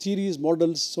science, theories,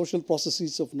 models, social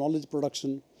processes of knowledge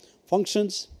production,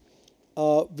 functions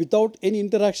without any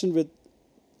interaction with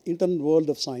internal world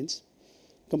of science,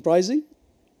 comprising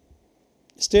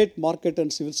state, market,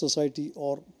 and civil society,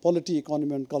 or polity,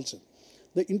 economy, and culture.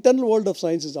 The internal world of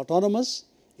science is autonomous.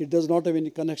 It does not have any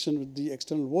connection with the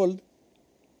external world,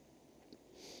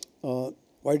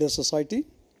 wider society.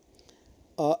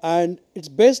 And it's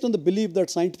based on the belief that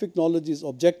scientific knowledge is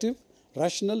objective,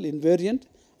 rational, invariant,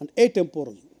 and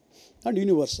atemporal, and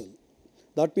universal.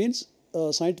 That means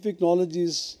scientific knowledge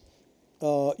is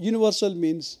universal,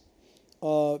 means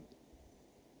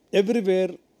everywhere.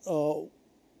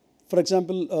 For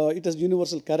example, it has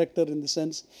universal character in the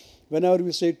sense, whenever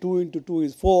we say 2 into 2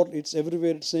 is 4, it's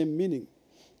everywhere the same meaning,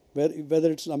 whether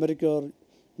it's America or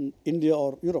India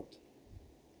or Europe.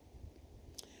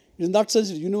 In that sense,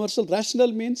 it's universal.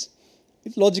 Rational means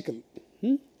it's logical.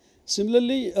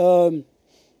 Similarly,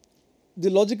 the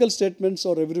logical statements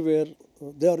are everywhere.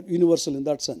 They are universal in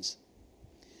that sense.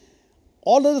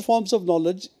 All other forms of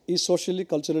knowledge is socially,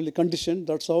 culturally conditioned.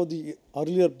 That's how the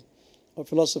earlier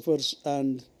philosophers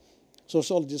and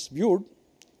sociologists viewed.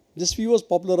 This view was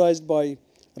popularized by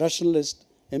rationalist,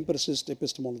 empiricist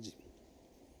epistemology.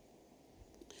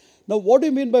 Now, what do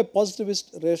you mean by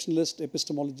positivist, rationalist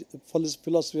epistemology,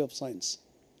 philosophy of science?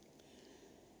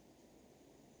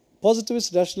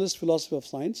 Positivist, rationalist philosophy of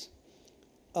science.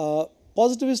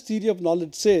 Positivist theory of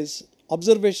knowledge says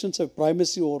observations have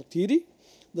primacy over theory.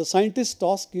 The scientist's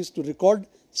task is to record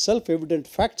self-evident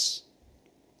facts,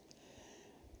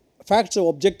 facts of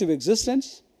objective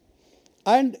existence,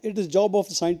 and it is the job of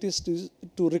the scientist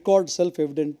to record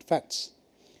self-evident facts.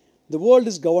 The world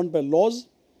is governed by laws.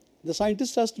 The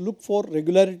scientist has to look for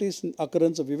regularities in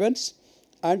occurrence of events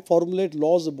and formulate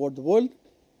laws about the world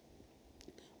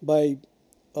by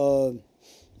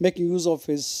making use of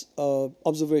his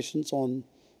observations on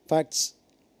facts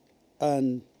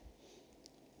and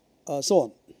so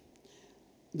on.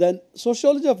 Then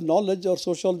sociology of knowledge or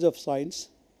sociology of science,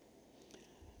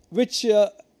 which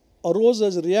arose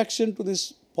as a reaction to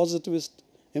this positivist,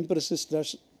 empiricist,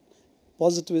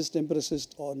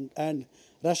 and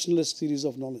rationalist theories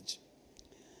of knowledge,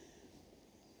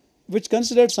 which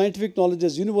considered scientific knowledge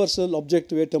as universal,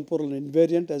 objective, atemporal, and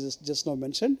invariant, as is just now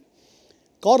mentioned.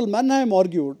 Karl Mannheim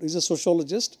argued, is a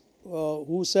sociologist,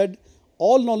 who said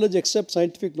all knowledge except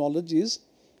scientific knowledge is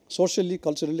socially,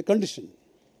 culturally conditioned.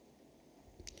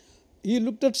 He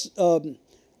looked at,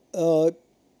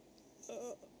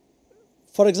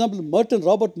 for example,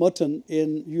 Robert Merton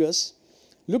in US,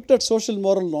 looked at social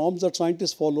moral norms that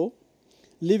scientists follow,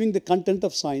 leaving the content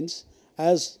of science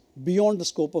as beyond the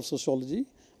scope of sociology,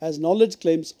 as knowledge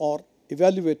claims are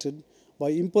evaluated by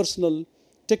impersonal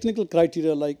technical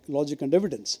criteria like logic and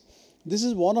evidence. This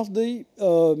is one of the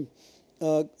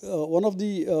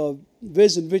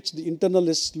ways in which the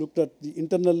internalists looked at the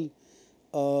internal,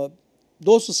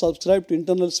 those who subscribe to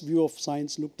internalist view of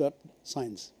science looked at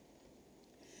science.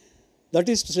 That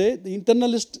is to say, the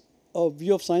internalist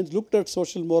view of science looked at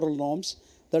social moral norms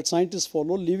that scientists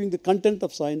follow, leaving the content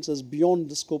of science as beyond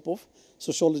the scope of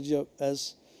sociology,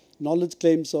 as knowledge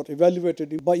claims are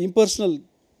evaluated by impersonal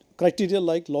criteria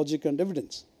like logic and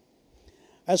evidence.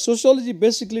 As sociology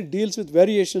basically deals with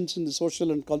variations in the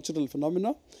social and cultural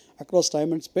phenomena across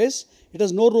time and space, it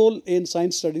has no role in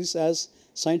science studies as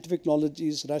scientific knowledge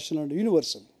is rational and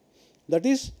universal. That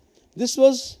is, this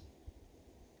was,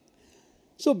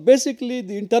 so basically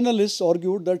the internalists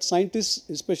argued that scientists,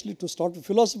 especially to start with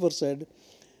philosophers, said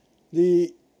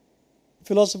the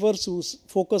philosophers who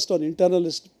focused on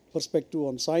internalist perspective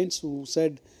on science, who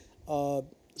said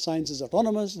science is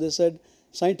autonomous, they said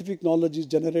scientific knowledge is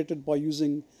generated by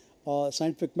using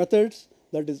scientific methods,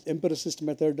 that is empiricist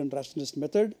method and rationalist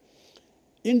method.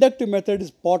 Inductive method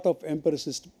is part of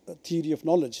empiricist theory of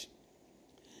knowledge.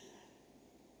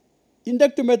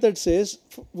 Inductive method says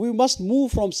we must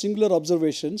move from singular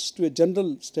observations to a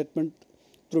general statement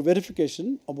through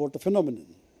verification about a phenomenon.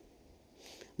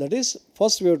 That is,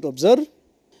 first we have to observe,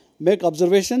 make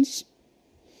observations,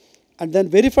 and then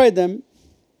verify them,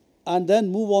 and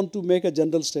then move on to make a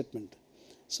general statement.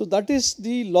 So that is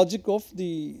the logic of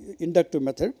the inductive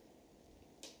method,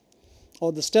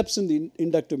 or the steps in the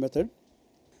inductive method.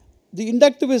 The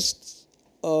inductivist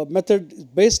method is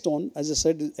based on, as I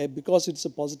said, because it's a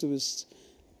positivist,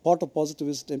 part of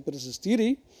positivist empiricist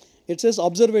theory, it says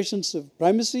observations of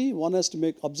primacy. One has to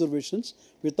make observations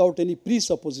without any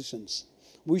presuppositions.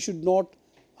 We should not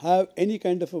have any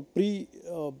kind of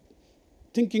a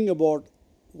thinking about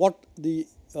what the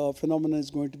phenomenon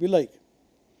is going to be like.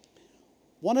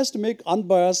 One has to make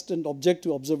unbiased and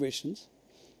objective observations,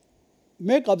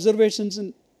 make observations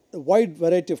in a wide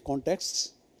variety of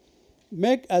contexts,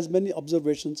 make as many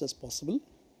observations as possible.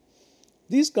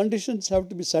 These conditions have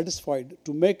to be satisfied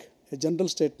to make a general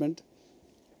statement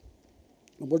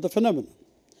about the phenomenon.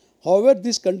 However,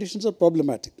 these conditions are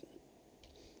problematic.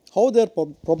 How they are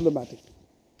problematic?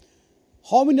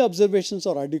 How many observations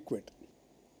are adequate?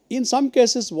 In some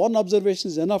cases, one observation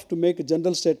is enough to make a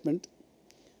general statement.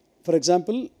 For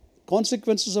example,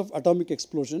 consequences of atomic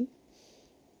explosion.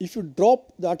 If you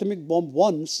drop the atomic bomb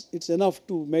once, it's enough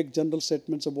to make general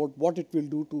statements about what it will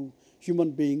do to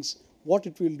human beings, what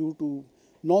it will do to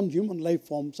non-human life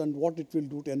forms, and what it will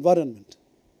do to environment.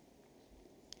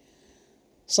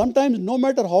 Sometimes, no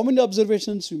matter how many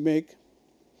observations you make,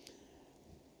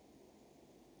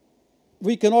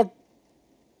 we cannot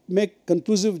make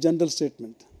conclusive general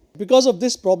statement. Because of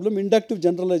this problem, inductive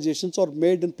generalizations are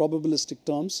made in probabilistic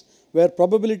terms, where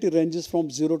probability ranges from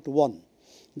 0 to 1.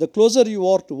 The closer you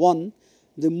are to 1,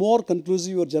 the more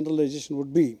conclusive your generalization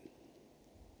would be.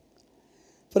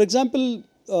 For example,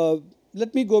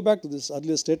 let me go back to this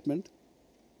earlier statement.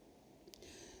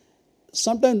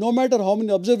 Sometimes, no matter how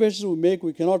many observations we make,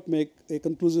 we cannot make a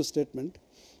conclusive statement.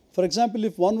 For example,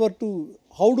 if one were to,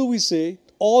 how do we say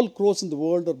all crows in the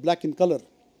world are black in color?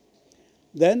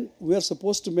 Then we are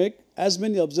supposed to make as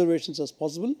many observations as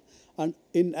possible and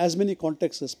in as many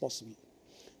contexts as possible.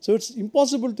 So it's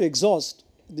impossible to exhaust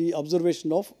the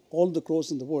observation of all the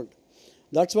crows in the world.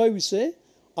 That's why we say,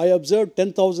 I observed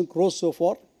 10,000 crows so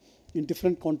far in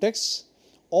different contexts.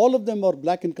 All of them are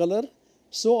black in color.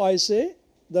 So I say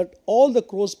that all the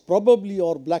crows probably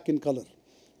are black in color.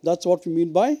 That's what we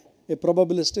mean by a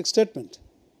probabilistic statement.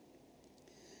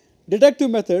 Deductive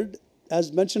method,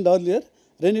 as mentioned earlier,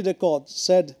 René Descartes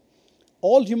said,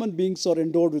 all human beings are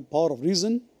endowed with power of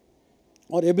reason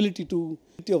or ability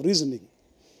of reasoning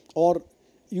or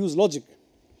use logic.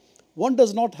 One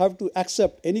does not have to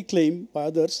accept any claim by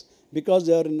others because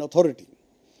they are in authority.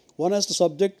 One has to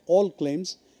subject all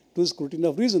claims to scrutiny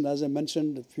of reason, as I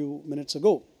mentioned a few minutes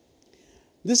ago.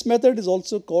 This method is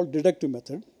also called deductive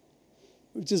method,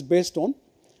 which is based on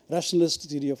rationalist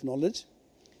theory of knowledge.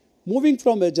 Moving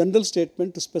from a general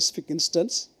statement to specific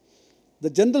instance, the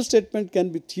general statement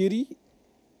can be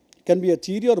a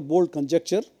theory or bold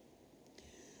conjecture.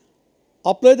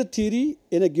 Apply the theory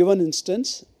in a given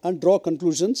instance and draw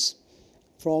conclusions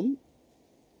from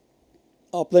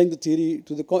applying the theory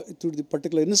to the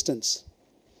particular instance.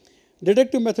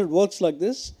 Deductive method works like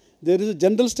this. There is a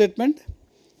general statement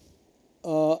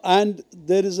and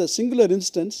there is a singular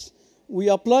instance. We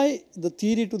apply the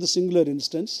theory to the singular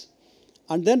instance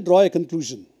and then draw a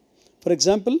conclusion. For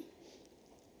example,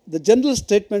 the general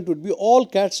statement would be all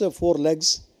cats have 4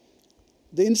 legs.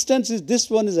 The instance is this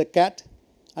one is a cat,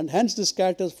 and hence this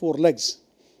cat has 4 legs.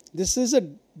 This is a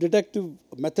deductive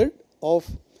method of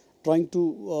trying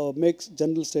to make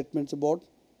general statements about,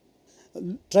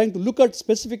 trying to look at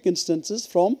specific instances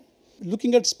from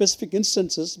looking at specific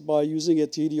instances by using a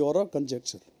theory or a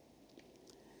conjecture.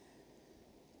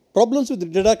 Problems with the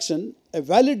deduction. A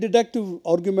valid deductive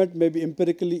argument may be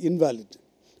empirically invalid.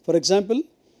 For example,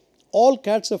 all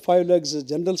cats have 5 legs is a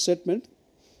general statement.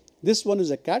 This one is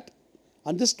a cat,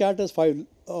 and this cat has 5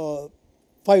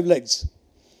 legs.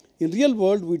 In real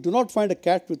world, we do not find a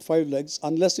cat with 5 legs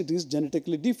unless it is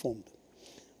genetically deformed.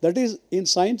 That is, in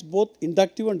science, both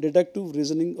inductive and deductive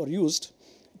reasoning are used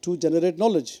to generate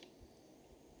knowledge.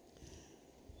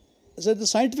 So the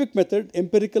scientific method,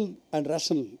 empirical and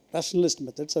rationalist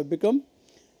methods have become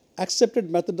accepted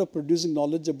method of producing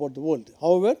knowledge about the world.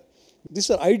 However,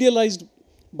 these are idealized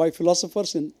by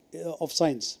philosophers of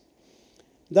science.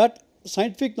 That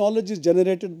scientific knowledge is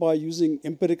generated by using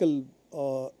empirical,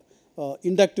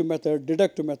 inductive method,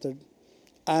 deductive method,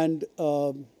 and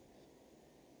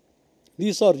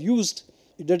these are used,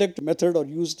 deductive method are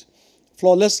used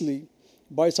flawlessly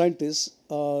by scientists,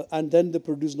 and then they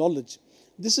produce knowledge.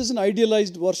 This is an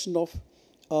idealized version of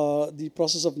the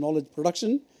process of knowledge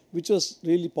production, which was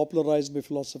really popularized by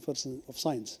philosophers of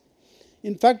science.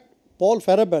 In fact, Paul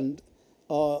Feyerabend,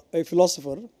 a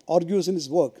philosopher, argues in his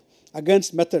work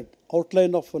against method,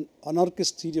 outline of an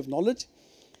anarchist theory of knowledge.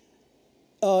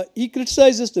 He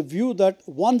criticizes the view that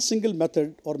one single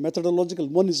method or methodological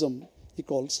monism, he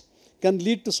calls, can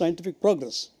lead to scientific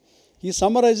progress. He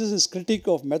summarizes his critique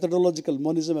of methodological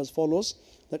monism as follows,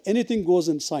 that anything goes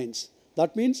in science.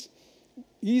 That means,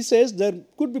 he says there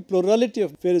could be plurality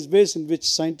of various ways in which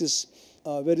scientists,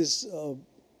 various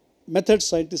methods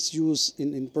scientists use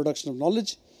in production of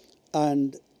knowledge,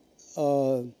 and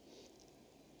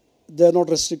they are not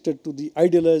restricted to the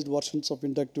idealized versions of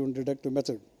inductive and deductive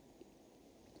method.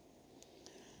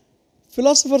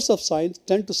 Philosophers of science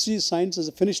tend to see science as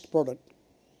a finished product.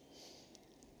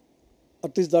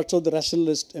 At least that's how the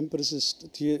rationalist,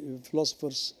 empiricist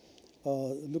philosophers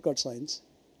look at science,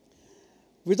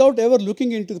 without ever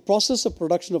looking into the process of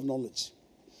production of knowledge.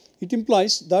 It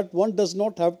implies that one does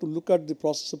not have to look at the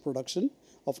process of production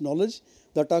of knowledge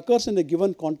that occurs in a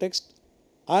given context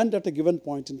and at a given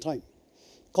point in time.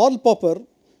 Karl Popper,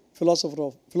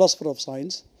 philosopher of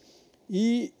science,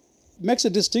 he makes a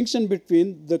distinction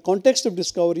between the context of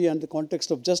discovery and the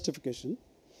context of justification.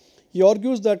 He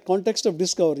argues that context of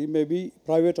discovery may be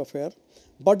private affair,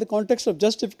 but the context of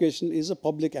justification is a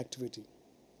public activity.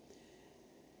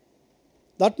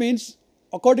 That means,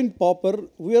 according to Popper,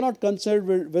 we are not concerned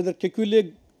with whether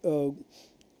Kekulé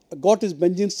got his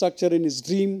Bayesian structure in his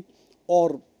dream,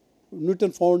 or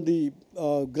Newton found the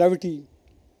gravity,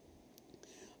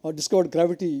 or discovered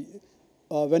gravity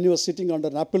when he was sitting under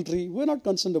an apple tree. We are not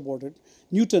concerned about it.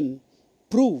 Newton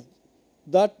proved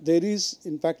that there is,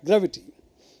 in fact, gravity.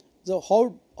 So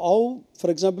how, for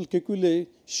example, Kekulé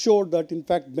showed that, in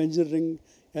fact, Bayesian ring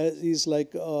is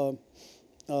like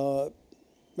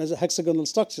as a hexagonal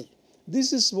structure.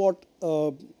 This is what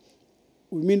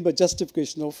we mean by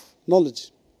justification of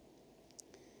knowledge.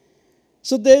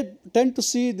 So they tend to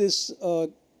see this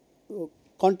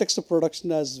context of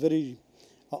production as very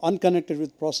unconnected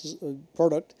with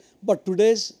product. But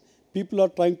today's people are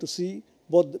trying to see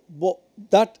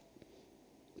that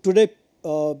today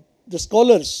the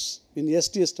scholars in the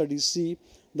STS studies see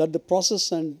that the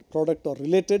process and product are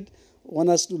related. One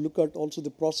has to look at also the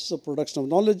process of production of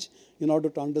knowledge in order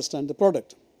to understand the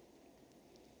product.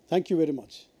 Thank you very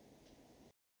much.